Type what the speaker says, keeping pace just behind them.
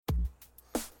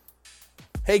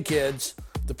Hey kids,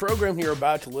 the program you're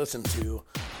about to listen to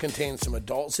contains some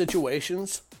adult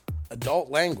situations, adult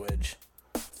language,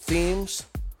 themes,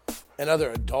 and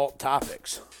other adult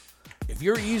topics. If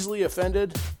you're easily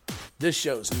offended, this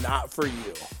show's not for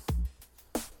you.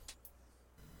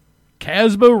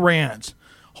 Casbah Rants.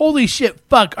 Holy shit,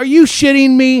 fuck, are you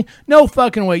shitting me? No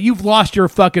fucking way, you've lost your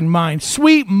fucking mind.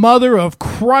 Sweet mother of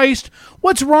Christ,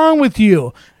 what's wrong with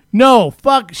you? No,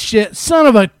 fuck shit, son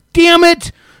of a damn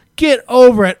it. Get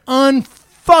over it,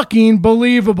 unfucking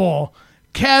believable.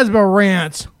 Casbah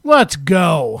Rants, let's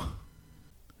go.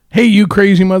 Hey, you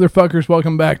crazy motherfuckers,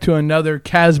 welcome back to another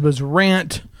Casbah's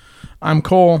Rant. I'm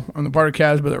Cole, I'm the part of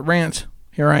Casbah that rants.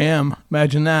 Here I am,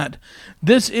 imagine that.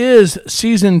 This is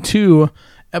Season 2,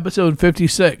 Episode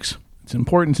 56. It's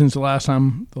important since the last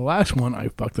one, I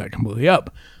fucked that completely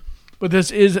up. But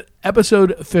this is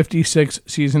Episode 56,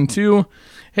 Season 2.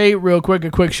 Hey, real quick,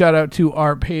 a quick shout out to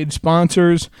our paid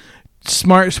sponsors,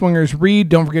 Smart Swingers Read.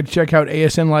 Don't forget to check out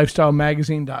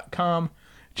asnlifestylemagazine.com.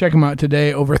 Check them out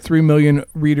today. Over 3 million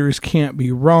readers can't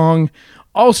be wrong.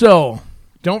 Also,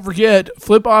 don't forget,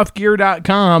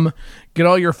 flipoffgear.com. Get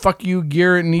all your fuck you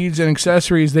gear needs and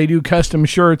accessories. They do custom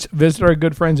shirts. Visit our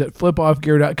good friends at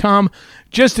flipoffgear.com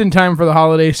just in time for the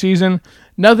holiday season.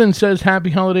 Nothing says happy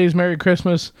holidays, Merry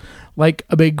Christmas like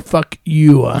a big fuck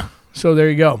you. So there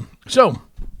you go. So,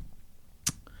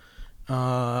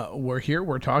 we're here,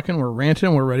 we're talking, we're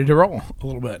ranting, we're ready to roll a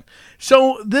little bit.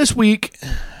 So this week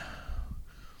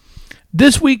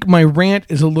my rant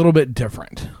is a little bit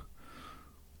different.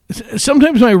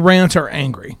 Sometimes my rants are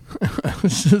angry.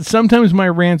 Sometimes my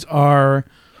rants are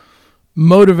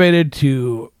motivated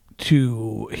to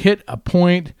hit a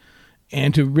point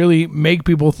and to really make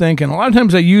people think. And a lot of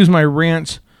times I use my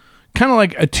rants kind of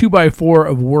like a 2x4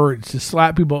 of words to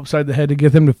slap people upside the head to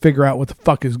get them to figure out what the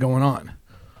fuck is going on.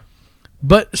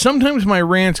 But sometimes my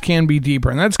rants can be deeper,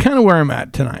 and that's kind of where I'm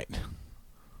at tonight.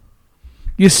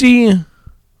 You see,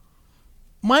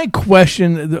 my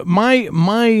question,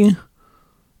 my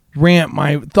rant,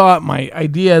 my thought, my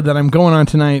idea that I'm going on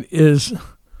tonight is,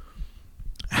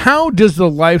 how does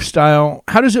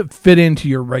it fit into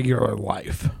your regular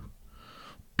life?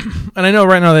 And I know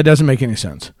right now that doesn't make any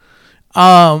sense.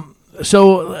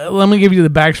 So let me give you the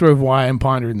backstory of why I'm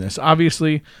pondering this.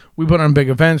 Obviously, we put on big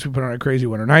events. We put on our Crazy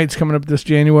Winter Nights coming up this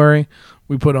January.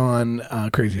 We put on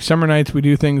Crazy Summer Nights. We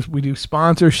do things. We do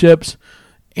sponsorships.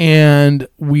 And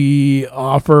we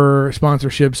offer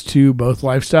sponsorships to both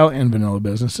lifestyle and vanilla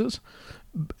businesses.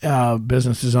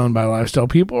 Businesses owned by lifestyle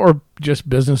people or just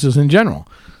businesses in general.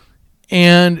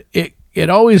 And it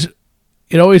always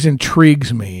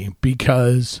intrigues me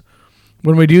because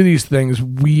when we do these things,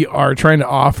 we are trying to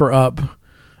offer up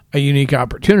a unique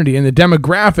opportunity. And the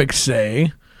demographics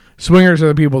say swingers are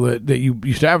the people that you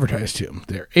used to advertise to.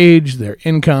 Their age, their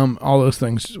income, all those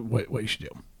things, what you should do.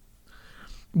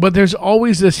 But there's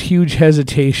always this huge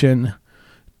hesitation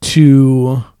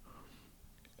to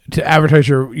advertise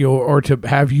your or to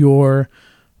have your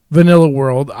vanilla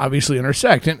world obviously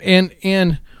intersect.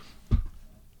 And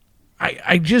I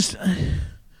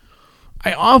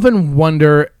often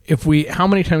wonder how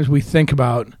many times we think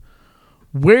about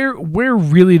where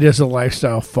really does the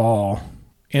lifestyle fall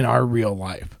in our real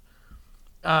life.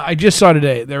 I just saw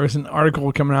today, there was an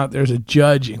article coming out, there's a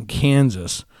judge in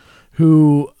Kansas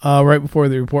who, right before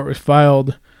the report was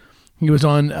filed, he was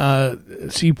on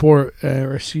C4P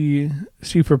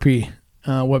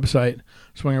website,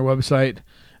 Swinger website,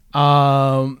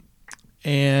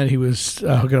 and he was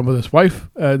hooking up with his wife,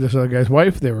 this other guy's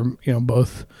wife. They were,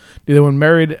 both, neither one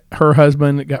married. Her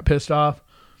husband got pissed off,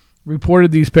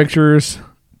 reported these pictures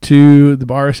to the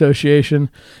bar association,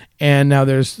 and now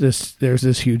there's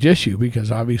this huge issue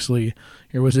because obviously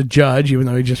here was a judge, even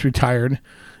though he just retired,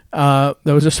 that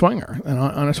was a swinger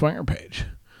on a swinger page.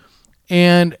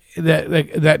 And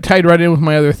that tied right in with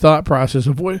my other thought process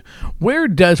of where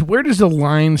does the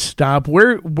line stop?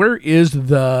 Where is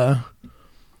the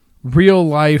real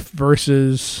life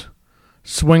versus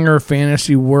swinger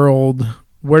fantasy world?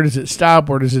 Where does it stop?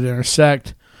 Where does it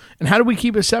intersect? And how do we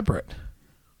keep it separate?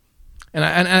 And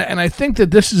I think that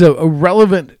this is a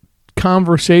relevant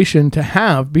conversation to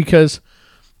have because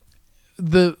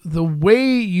the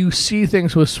way you see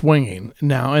things with swinging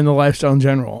now and the lifestyle in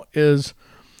general is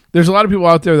there's a lot of people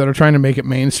out there that are trying to make it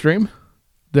mainstream.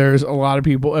 There's a lot of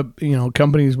people,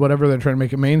 companies, whatever, that are trying to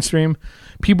make it mainstream.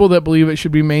 People that believe it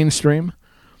should be mainstream.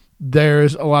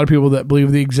 There's a lot of people that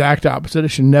believe the exact opposite. It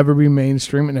should never be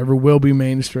mainstream. It never will be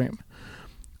mainstream.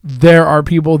 There are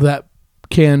people that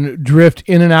can drift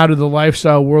in and out of the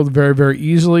lifestyle world very, very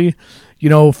easily.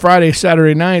 Friday,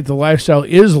 Saturday night, the lifestyle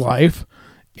is life.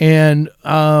 And,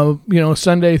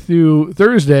 Sunday through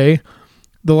Thursday,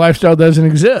 the lifestyle doesn't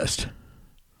exist.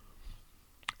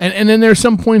 And then there's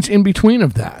some points in between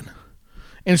of that.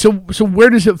 And so where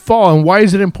does it fall, and why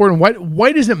is it important?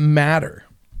 Why does it matter?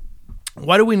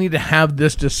 Why do we need to have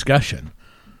this discussion?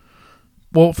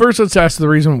 Well, first let's ask the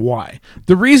reason why.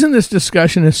 The reason this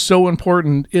discussion is so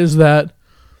important is that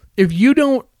if you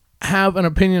don't have an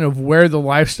opinion of where the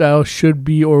lifestyle should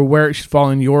be or where it should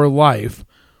fall in your life,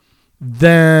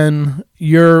 then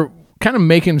you're kind of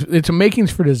it's a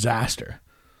makings for disaster.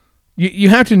 You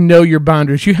have to know your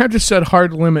boundaries. You have to set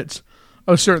hard limits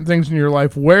of certain things in your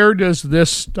life. Where does this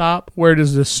stop? Where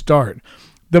does this start?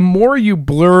 The more you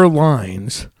blur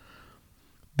lines,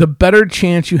 the better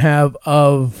chance you have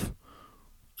of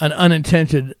an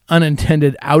unintended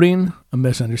outing, a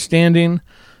misunderstanding,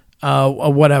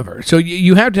 whatever. So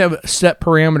you have to have set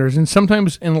parameters, and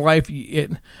sometimes in life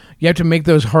you have to make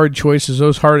those hard choices,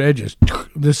 those hard edges.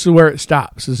 This is where it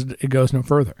stops. It goes no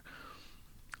further.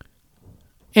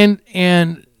 And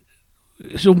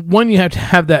so one, you have to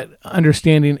have that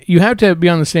understanding. You have to be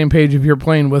on the same page if you're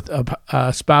playing with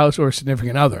a spouse or a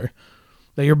significant other,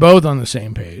 that you're both on the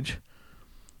same page.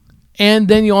 And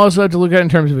then you also have to look at it in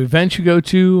terms of events you go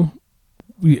to,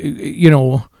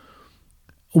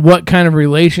 what kind of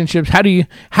relationships, how do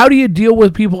you deal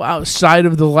with people outside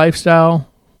of the lifestyle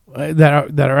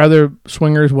that are other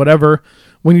swingers, whatever,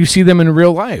 when you see them in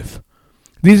real life.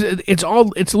 It's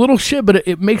a little shit, but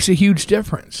it makes a huge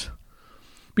difference.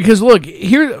 Because look,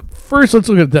 first let's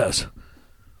look at this.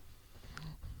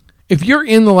 If you're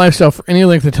in the lifestyle for any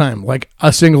length of time, like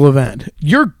a single event,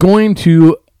 you're going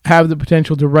to have the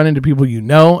potential to run into people you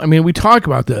know. I mean, we talk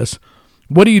about this.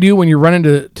 What do you do when you run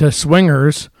into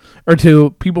swingers or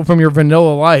to people from your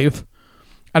vanilla life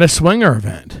at a swinger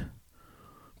event?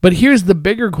 But here's the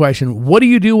bigger question. What do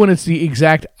you do when it's the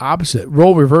exact opposite,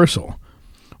 role reversal?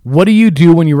 What do you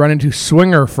do when you run into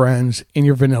swinger friends in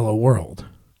your vanilla world?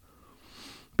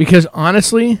 Because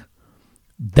honestly,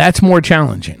 that's more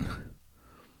challenging.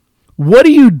 What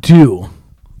do you do?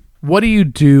 What do you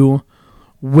do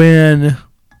when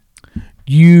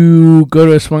you go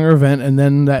to a swinger event and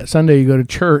then that Sunday you go to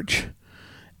church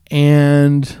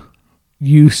and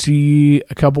you see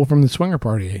a couple from the swinger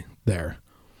party there?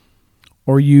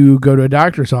 Or you go to a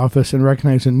doctor's office and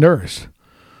recognize a nurse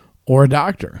or a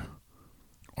doctor,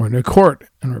 or in a court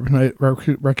and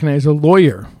recognize a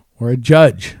lawyer or a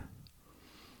judge.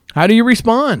 How do you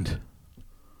respond?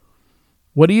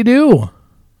 What do you do?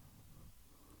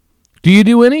 Do you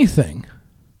do anything?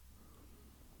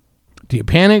 Do you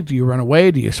panic? Do you run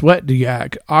away? Do you sweat? Do you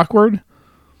act awkward?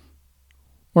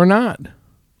 Or not?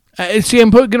 See, I'm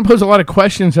going to pose a lot of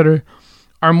questions that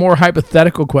are more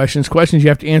hypothetical questions you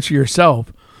have to answer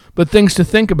yourself, but things to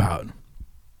think about.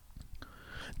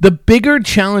 The bigger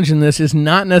challenge in this is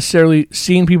not necessarily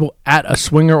seeing people at a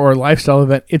swinger or a lifestyle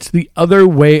event. It's the other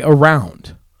way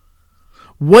around.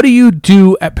 What do you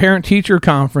do at parent-teacher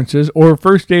conferences or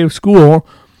first day of school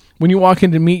when you walk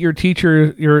in to meet your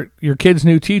teacher, your kid's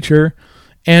new teacher,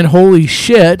 and holy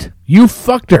shit, you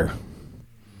fucked her?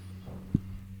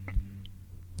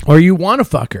 Or you want to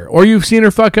fuck her, or you've seen her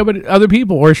fuck up at other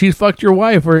people, or she's fucked your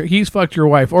wife, or he's fucked your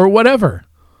wife, or whatever.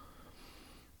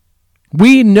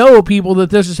 We know people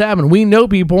that this has happened. We know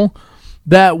people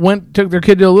that took their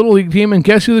kid to a little league team, and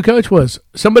guess who the coach was?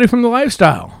 Somebody from the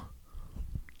lifestyle.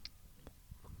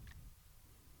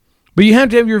 But you have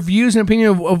to have your views and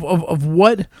opinion of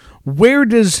where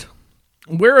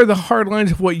are the hard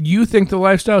lines of what you think the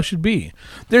lifestyle should be.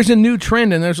 There's a new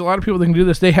trend, and there's a lot of people that can do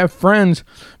this. They have friends,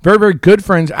 very, very good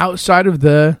friends outside of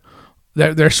their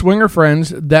swinger friends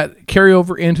that carry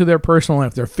over into their personal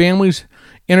life. Their families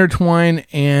intertwine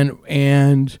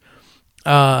and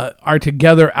are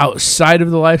together outside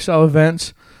of the lifestyle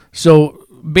events. So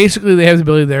basically they have the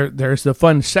ability, there's the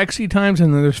fun, sexy times,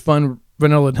 and then there's fun,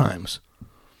 vanilla times.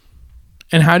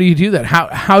 And how do you do that?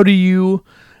 How do you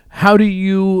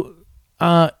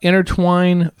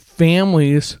intertwine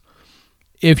families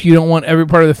if you don't want every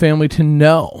part of the family to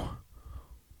know?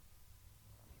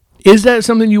 Is that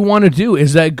something you want to do?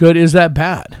 Is that good? Is that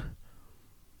bad?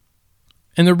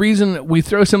 And the reason we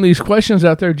throw some of these questions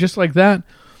out there just like that,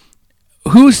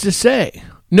 who's to say?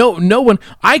 No one.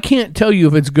 I can't tell you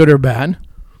if it's good or bad.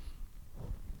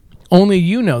 Only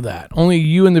you know that. Only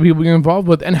you and the people you're involved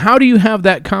with. And how do you have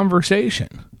that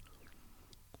conversation?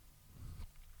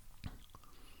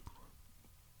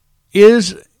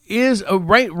 Is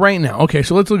right now. Okay,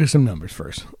 so let's look at some numbers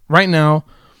first. Right now,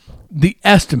 the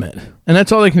estimate, and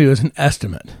that's all they can do is an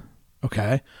estimate.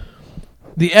 Okay?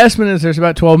 The estimate is there's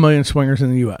about 12 million swingers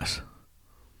in the U.S.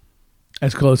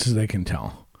 As close as they can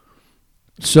tell.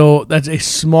 So that's a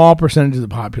small percentage of the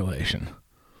population.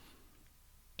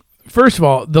 first of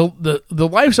all, the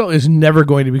lifestyle is never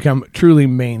going to become truly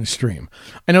mainstream.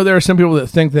 I know there are some people that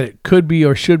think that it could be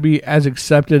or should be as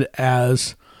accepted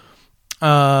as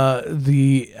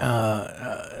the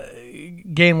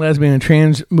gay and lesbian and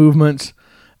trans movements.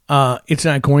 It's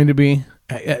not going to be.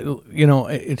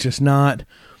 It's just not.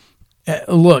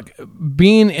 Look,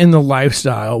 being in the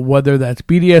lifestyle, whether that's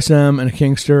BDSM and a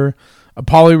kinkster, a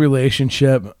poly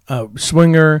relationship, a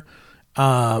swinger,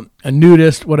 a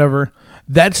nudist, whatever,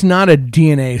 that's not a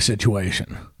DNA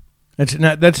situation. That's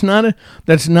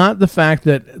not the fact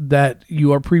that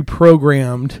you are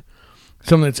pre-programmed,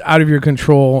 something that's out of your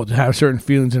control to have certain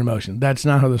feelings and emotions. That's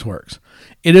not how this works.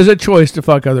 It is a choice to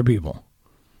fuck other people.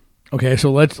 Okay,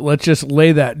 so let's just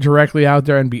lay that directly out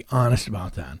there and be honest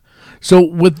about that. So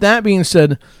with that being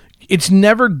said, it's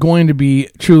never going to be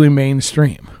truly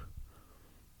mainstream.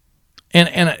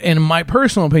 And my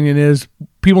personal opinion is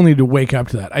people need to wake up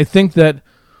to that. I think that,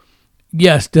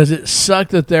 yes, does it suck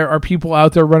that there are people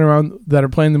out there running around that are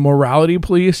playing the morality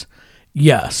police?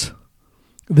 Yes,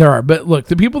 there are. But look,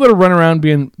 the people that are running around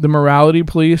being the morality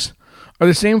police are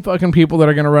the same fucking people that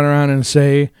are going to run around and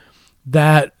say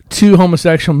that two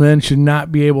homosexual men should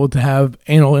not be able to have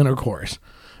anal intercourse.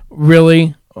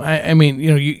 Really? I mean,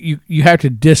 you have to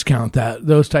discount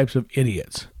those types of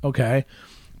idiots. Okay.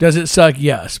 Does it suck?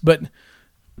 Yes. But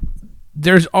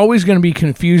there's always going to be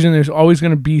confusion. There's always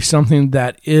going to be something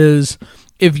that is,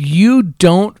 if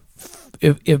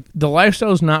the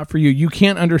lifestyle is not for you, you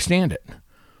can't understand it.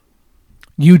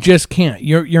 You just can't.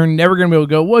 You're never going to be able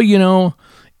to go, well,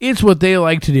 it's what they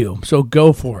like to do, so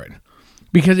go for it.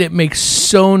 Because it makes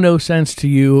so no sense to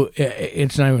you,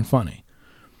 it's not even funny.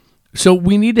 So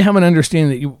we need to have an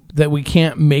understanding that we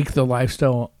can't make the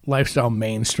lifestyle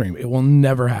mainstream. It will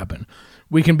never happen.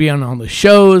 We can be on the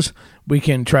shows. We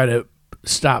can try to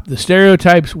stop the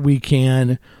stereotypes. We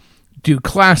can do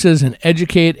classes and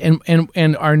educate,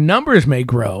 and our numbers may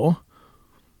grow,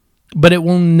 but it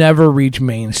will never reach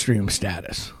mainstream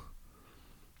status.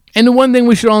 And the one thing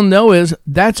we should all know is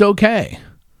that's okay.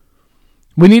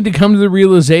 We need to come to the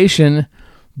realization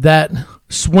that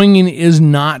swinging is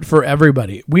not for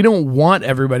everybody. We don't want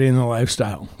everybody in the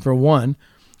lifestyle, for one.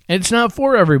 It's not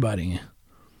for everybody.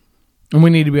 And we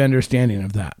need to be understanding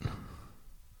of that.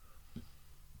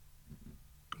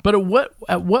 But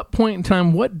at what point in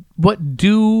time, what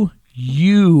do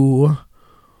you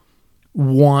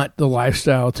want the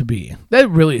lifestyle to be? That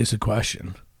really is a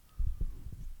question.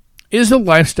 Is the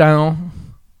lifestyle,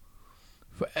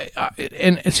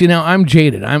 and see, now I'm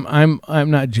jaded. I'm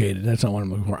not jaded. That's not what I'm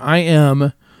looking for.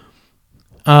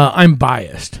 I'm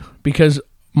biased because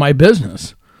my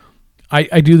business,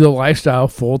 I do the lifestyle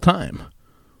full time.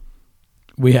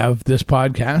 We have this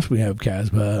podcast. We have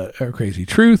Casbah or Crazy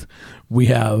Truth. We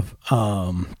have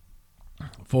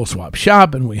Full Swap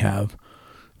Shop, and we have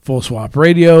Full Swap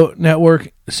Radio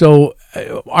Network. So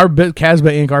our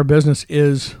Casbah Inc., our business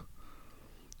is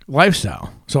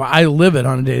lifestyle. So I live it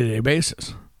on a day-to-day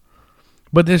basis.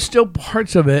 But there's still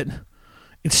parts of it.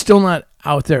 It's still not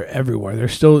out there everywhere.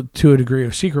 There's still to a degree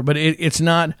of secret. But it's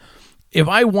not. If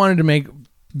I wanted to make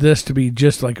this to be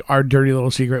just like our dirty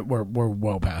little secret, we're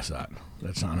well past that.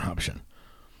 That's not an option.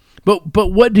 But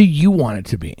what do you want it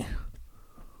to be?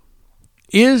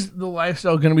 Is the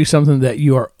lifestyle going to be something that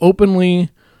you are openly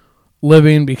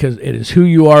living because it is who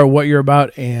you are, what you're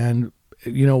about, and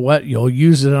you know what? You'll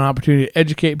use it as an opportunity to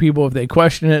educate people if they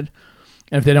question it,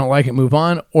 and if they don't like it, move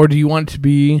on? Or do you want it to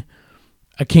be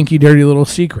a kinky, dirty little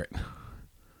secret?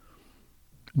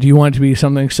 Do you want it to be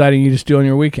something exciting you just do on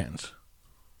your weekends?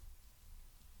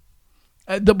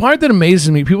 The part that amazes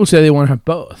me, people say they want to have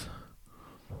both.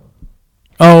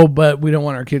 Oh, but we don't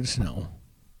want our kids to know.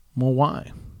 Well,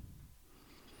 why?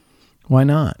 Why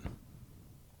not?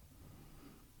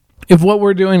 If what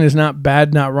we're doing is not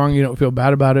bad, not wrong, you don't feel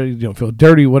bad about it, you don't feel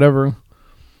dirty, whatever,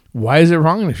 why is it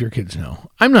wrong if your kids know?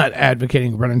 I'm not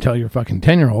advocating run and tell your fucking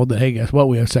 10-year-old that, hey, guess what?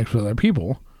 We have sex with other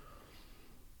people.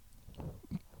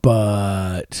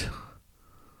 But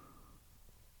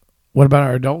what about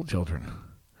our adult children?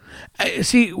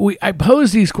 I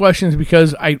pose these questions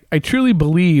because I truly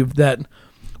believe that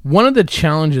one of the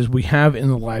challenges we have in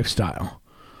the lifestyle,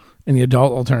 in the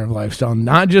adult alternative lifestyle,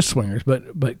 not just swingers,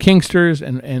 but kinksters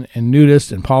and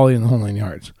nudists and poly and the whole 9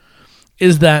 yards,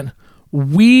 is that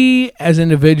we as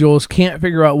individuals can't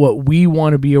figure out what we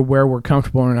want to be or where we're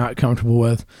comfortable or not comfortable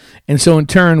with. And so in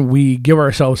turn, we give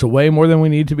ourselves away more than we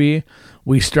need to be.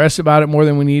 We stress about it more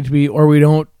than we need to be, or we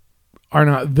are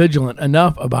not vigilant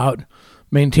enough about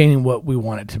maintaining what we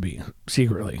want it to be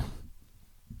secretly.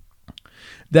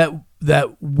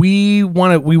 That we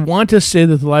want to say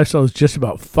that the lifestyle is just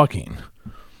about fucking.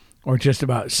 or just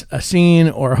about a scene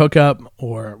or a hookup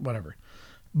or whatever.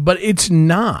 But it's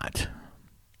not.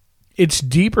 It's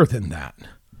deeper than that.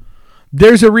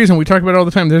 There's a reason, we talk about it all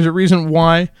the time, there's a reason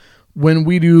why when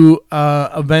we do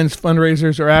events,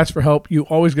 fundraisers, or ask for help, you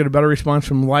always get a better response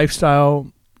from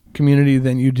lifestyle community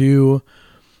than you do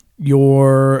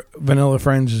your vanilla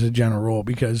friends as a general rule,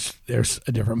 because there's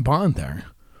a different bond there.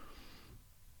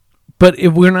 But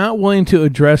if we're not willing to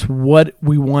address what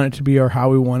we want it to be, or how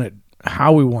we want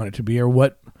it to be, or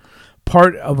what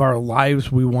part of our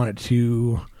lives we want it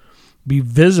to be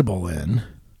visible in,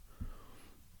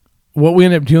 what we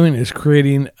end up doing is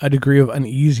creating a degree of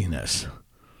uneasiness,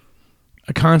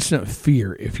 a constant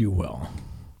fear, if you will.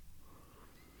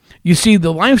 You see,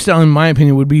 the lifestyle, in my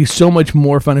opinion, would be so much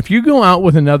more fun if you go out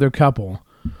with another couple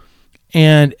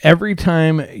and every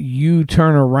time you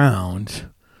turn around,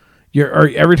 or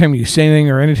every time you say anything,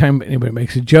 or anytime anybody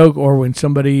makes a joke, or when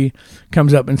somebody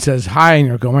comes up and says hi, and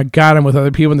you're like, oh my God, I'm with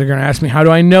other people and they're going to ask me, how do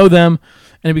I know them?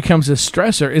 And it becomes a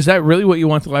stressor. Is that really what you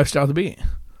want the lifestyle to be?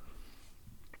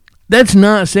 That's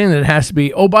not saying that it has to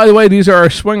be, oh, by the way, these are our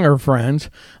swinger friends.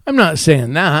 I'm not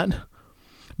saying that.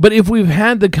 But if we've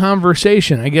had the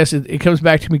conversation, I guess it comes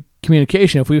back to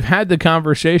communication. If we've had the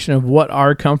conversation of what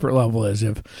our comfort level is,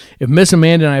 if Miss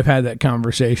Amanda and I have had that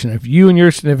conversation, if you and your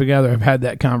significant other have had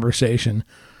that conversation,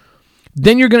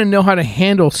 then you're going to know how to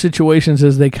handle situations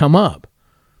as they come up.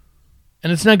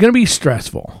 And it's not going to be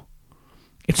stressful.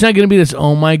 It's not going to be this,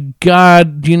 oh my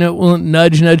God,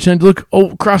 nudge, nudge, nudge, look,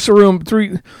 oh, across the room,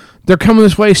 they're coming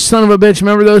this way, son of a bitch,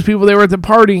 remember those people, they were at the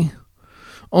party.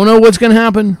 Oh no, what's going to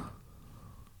happen?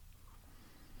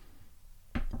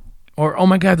 Or, oh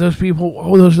my God, those people,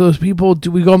 oh, those people,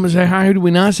 do we go up and say hi or do we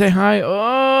not say hi?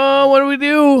 Oh, what do we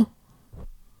do?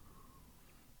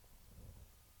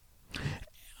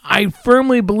 I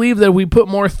firmly believe that if we put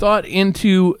more thought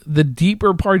into the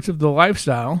deeper parts of the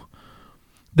lifestyle,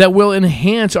 that will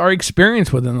enhance our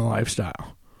experience within the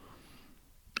lifestyle.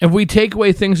 If we take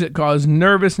away things that cause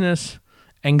nervousness,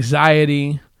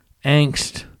 anxiety,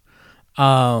 angst,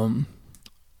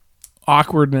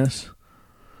 awkwardness,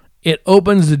 it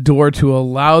opens the door to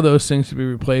allow those things to be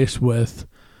replaced with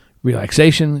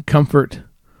relaxation, comfort,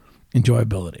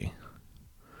 enjoyability.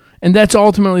 And that's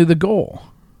ultimately the goal.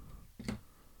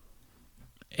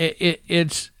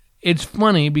 It's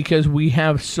funny because we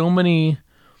have so many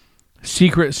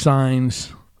secret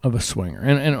signs of a swinger.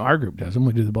 And our group does them.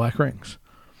 We do the black rings.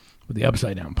 With the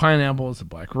upside down pineapples, the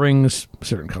black rings,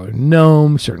 certain colored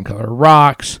gnomes, certain colored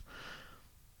rocks.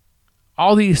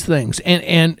 All these things.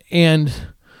 And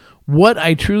what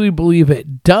I truly believe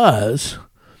it does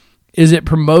is it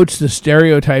promotes the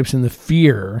stereotypes and the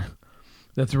fear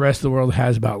that the rest of the world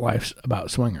has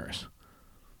about swingers.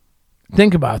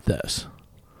 Think about this.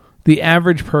 The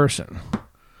average person,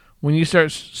 when you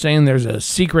start saying there's a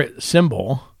secret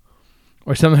symbol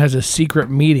or something has a secret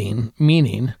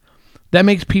meaning, that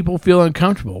makes people feel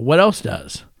uncomfortable. What else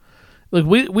does? Look,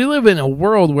 we live in a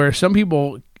world where some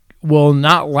people will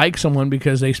not like someone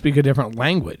because they speak a different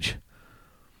language.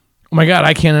 Oh my God,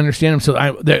 I can't understand them,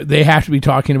 so they have to be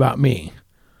talking about me.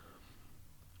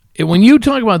 When you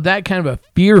talk about that kind of a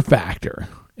fear factor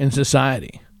in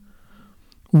society,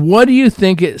 what do you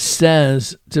think it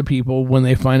says to people when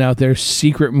they find out there's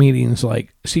secret meanings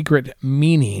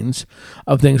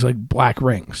of things like black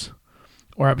rings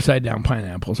or upside down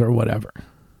pineapples or whatever?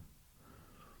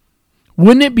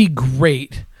 Wouldn't it be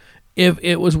great if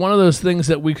it was one of those things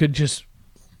that we could just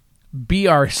be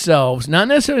ourselves, not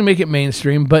necessarily make it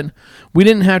mainstream, but we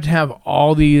didn't have to have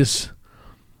all these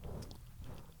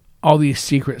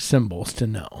secret symbols to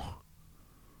know.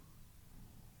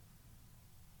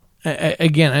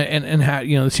 Again, and how,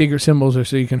 the secret symbols are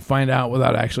so you can find out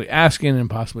without actually asking and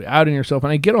possibly outing yourself,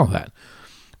 and I get all that.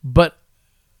 But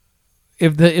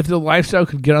if the lifestyle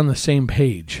could get on the same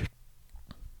page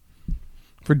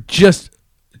for just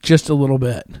a little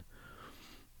bit,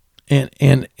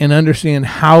 and understand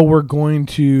how we're going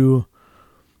to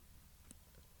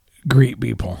greet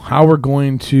people, how we're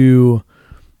going to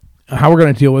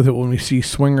deal with it when we see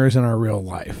swingers in our real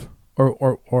life,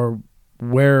 or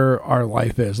where our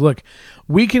life is. Look,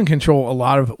 we can control a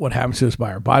lot of what happens to us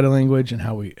by our body language and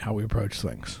how we approach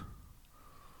things.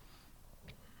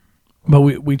 But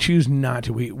we choose not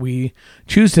to. We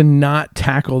choose to not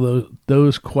tackle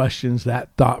those questions, that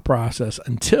thought process,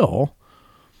 until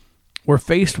we're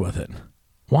faced with it.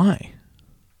 Why?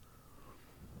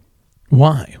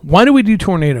 Why do we do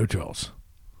tornado drills?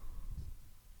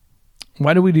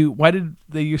 Why did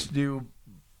they used to do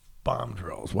bomb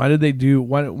drills? Why do we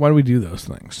do those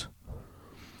things?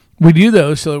 We do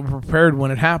those so that we're prepared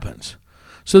when it happens.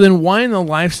 So then why in the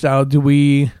lifestyle do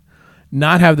we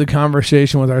not have the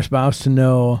conversation with our spouse to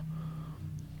know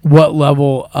what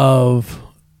level of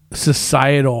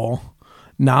societal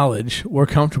knowledge we're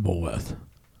comfortable with.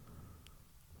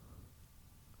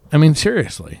 I mean,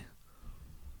 seriously.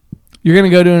 You're going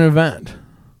to go to an event.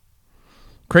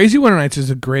 Crazy Winter Nights is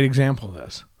a great example of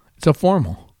this. It's a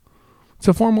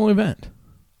formal event.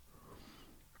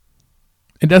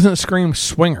 It doesn't scream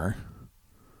swinger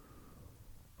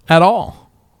at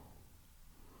all.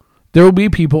 There will be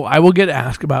people, I will get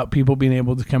asked about people being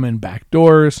able to come in back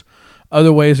doors,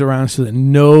 other ways around, so that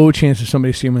no chance of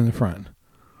somebody seeing them in the front.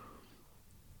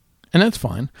 And that's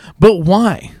fine. But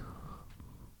why?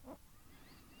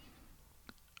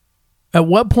 At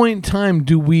what point in time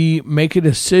do we make a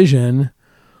decision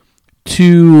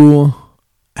to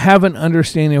have an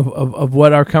understanding of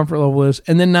what our comfort level is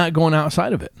and then not going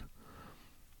outside of it?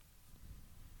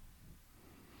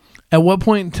 At what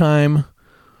point in time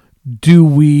do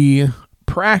we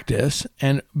practice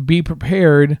and be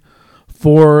prepared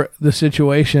for the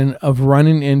situation of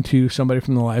running into somebody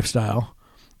from the lifestyle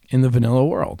in the vanilla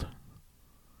world?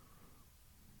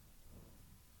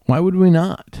 Why would we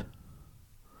not?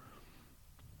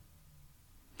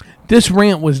 This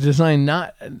rant was designed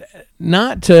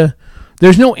not to...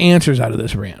 There's no answers out of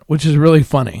this rant, which is really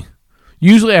funny.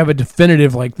 Usually I have a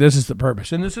definitive, like, this is the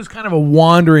purpose. And this is kind of a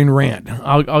wandering rant.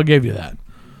 I'll give you that.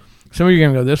 Some of you are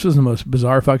going to go, this was the most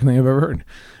bizarre fucking thing I've ever heard.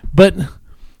 But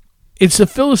it's the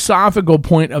philosophical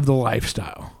point of the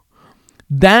lifestyle.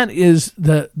 That is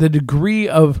the degree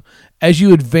of, as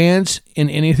you advance in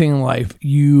anything in life,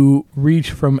 you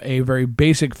reach from a very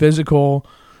basic physical,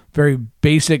 very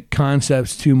basic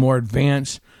concepts to more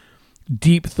advanced,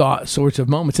 deep thought sorts of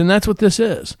moments. And that's what this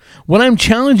is. What I'm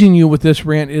challenging you with this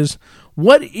rant is,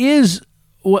 what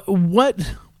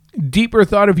deeper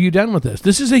thought have you done with this?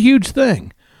 This is a huge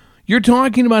thing. You're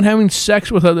talking about having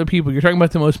sex with other people. You're talking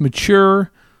about the most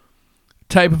mature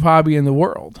type of hobby in the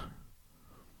world.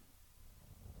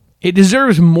 It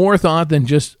deserves more thought than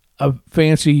just a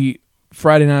fancy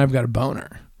Friday night I've got a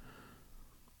boner.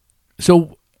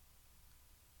 So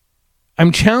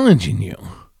I'm challenging you.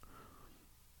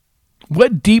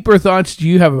 What deeper thoughts do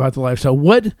you have about the lifestyle?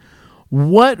 What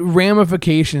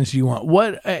ramifications do you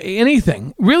want?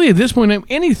 Anything. Really, at this point,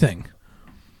 anything.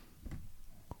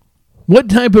 What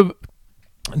type of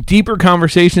deeper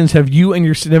conversations have you and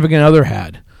your significant other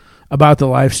had about the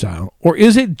lifestyle? Or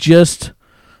is it just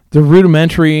the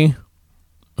rudimentary,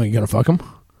 are you going to fuck them?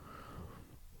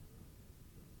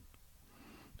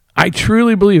 I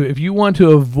truly believe if you want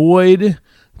to avoid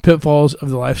pitfalls of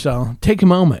the lifestyle, take a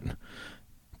moment.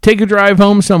 Take a drive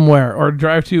home somewhere or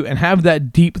drive to and have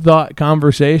that deep thought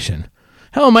conversation.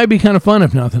 Hell, it might be kind of fun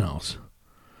if nothing else.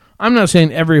 I'm not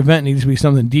saying every event needs to be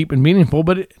something deep and meaningful,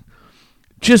 but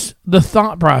just the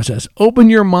thought process. Open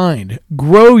your mind.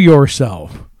 Grow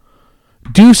yourself.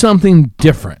 Do something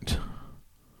different.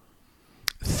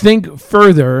 Think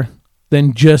further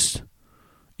than just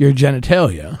your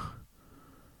genitalia.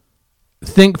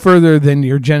 Think further than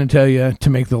your genitalia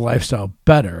to make the lifestyle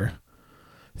better.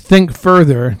 Think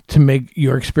further to make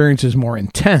your experiences more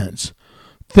intense.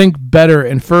 Think better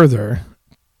and further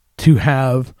to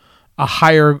have a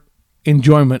higher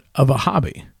enjoyment of a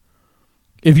hobby.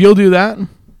 If you'll do that,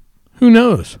 who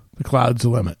knows? The cloud's the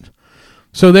limit.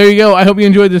 So there you go. I hope you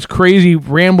enjoyed this crazy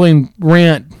rambling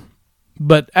rant.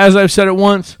 But as I've said it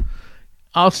once,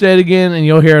 I'll say it again, and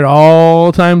you'll hear it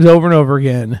all times over and over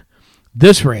again.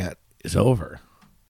 This rant is over.